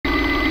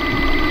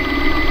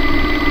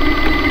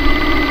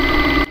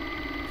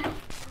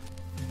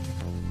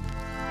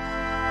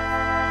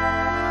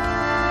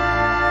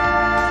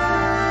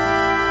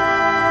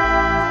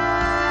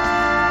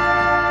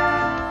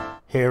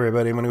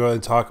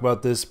to talk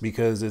about this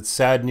because it's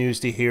sad news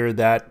to hear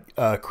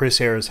that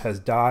Chris Ayres has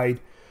died.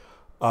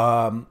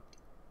 I'm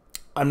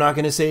not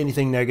going to say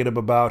anything negative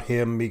about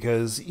him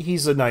because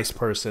he's a nice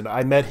person.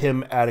 I met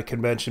him at a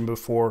convention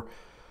before.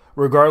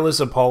 Regardless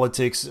of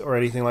politics or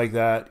anything like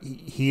that,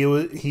 he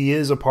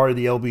is a part of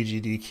the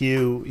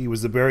LGBTQ. He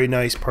was a very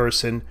nice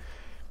person.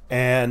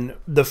 And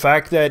the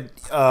fact that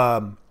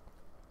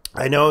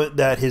I know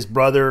that his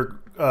brother,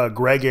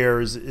 Greg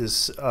Ayres,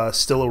 is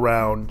still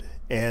around,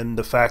 and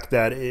the fact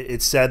that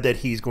it's said that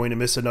he's going to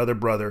miss another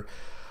brother.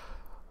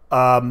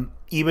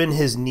 Even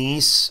his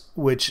niece,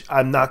 which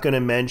I'm not going to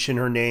mention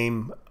her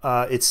name,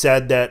 it's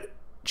said that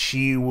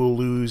she will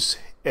lose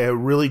a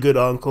really good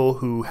uncle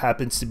who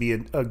happens to be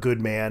a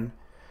good man.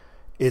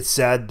 It's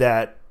sad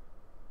that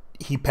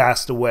he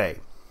passed away.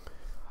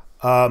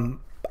 I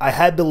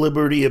had the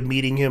liberty of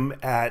meeting him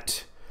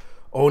at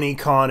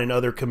OniCon and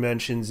other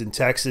conventions in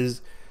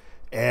Texas,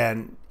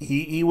 and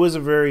he was a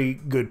very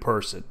good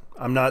person.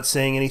 I'm not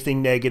saying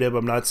anything negative.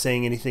 I'm not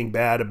saying anything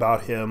bad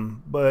about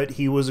him, but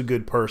he was a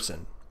good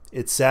person.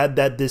 It's sad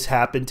that this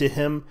happened to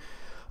him.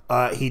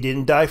 He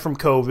didn't die from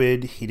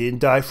COVID. He didn't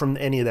die from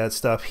any of that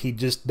stuff. He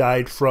just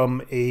died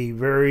from a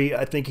very,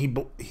 I think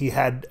he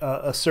had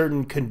a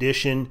certain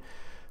condition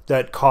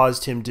that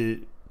caused him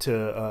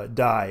to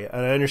die.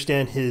 And I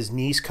understand his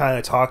niece kind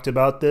of talked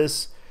about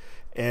this,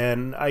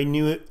 and I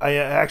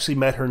actually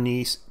met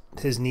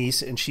his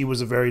niece, and she was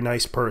a very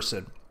nice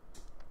person.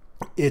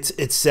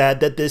 It's sad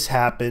that this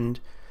happened,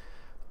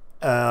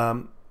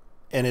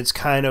 and it's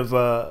kind of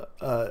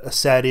a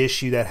sad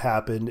issue that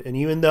happened. And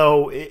even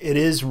though it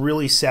is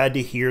really sad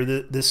to hear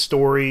this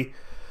story,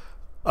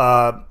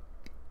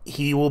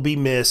 he will be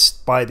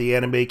missed by the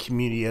anime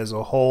community as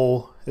a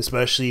whole,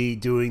 especially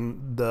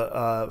doing the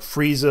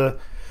Frieza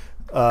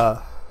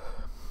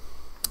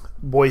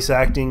voice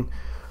acting.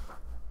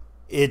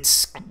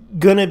 He's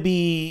going to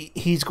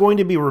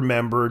be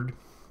remembered.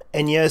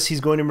 And yes,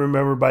 he's going to be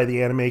remembered by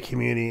the anime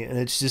community, and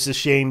it's just a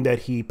shame that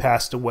he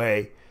passed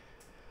away.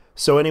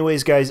 So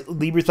anyways, guys,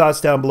 leave your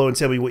thoughts down below and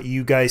tell me what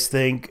you guys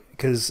think,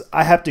 because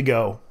I have to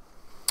go.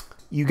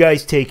 You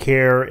guys take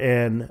care,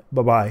 and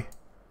bye-bye.